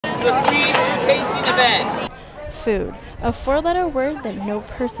the free food tasting event. Food, a four-letter word that no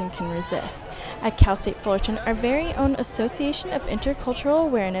person can resist. At Cal State Fullerton, our very own Association of Intercultural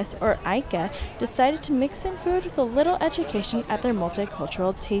Awareness, or AICA, decided to mix in food with a little education at their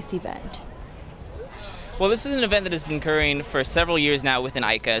multicultural taste event. Well, this is an event that has been occurring for several years now within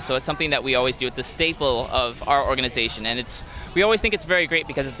AICA, so it's something that we always do. It's a staple of our organization, and we always think it's very great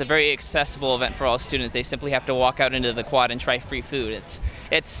because it's a very accessible event for all students. They simply have to walk out into the quad and try free food.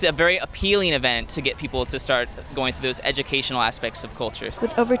 It's a very appealing event to get people to start going through those educational aspects of culture.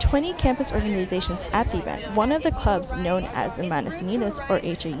 With over 20 campus organizations at the event, one of the clubs, known as Hermanas Unidas, or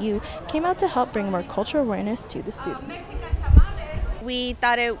HAU, came out to help bring more cultural awareness to the students. We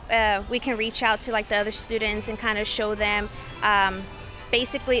thought we can reach out to like the other students and kind of show them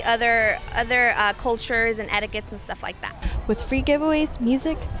basically other cultures and etiquettes and stuff like that. With free giveaways,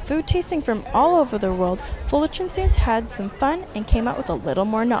 music, food tasting from all over the world, Fullerton students had some fun and came out with a little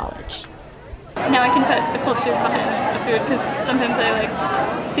more knowledge. Now I can put the culture behind the food because sometimes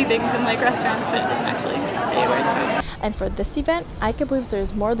I see things in like restaurants but it doesn't actually say where it's from. And for this event, AICA believes there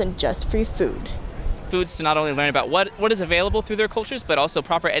is more than just free food. Foods to not only learn about what is available through their cultures, but also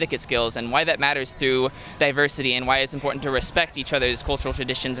proper etiquette skills and why that matters through diversity and why it's important to respect each other's cultural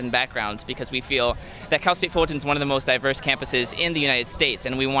traditions and backgrounds, because we feel that Cal State Fullerton is one of the most diverse campuses in the United States,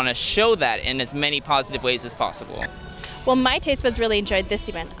 and we want to show that in as many positive ways as possible. Well, my taste buds really enjoyed this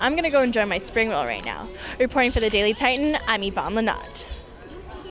event. I'm going to go enjoy my spring roll right now. Reporting for the Daily Titan, I'm Yvonne Lanat.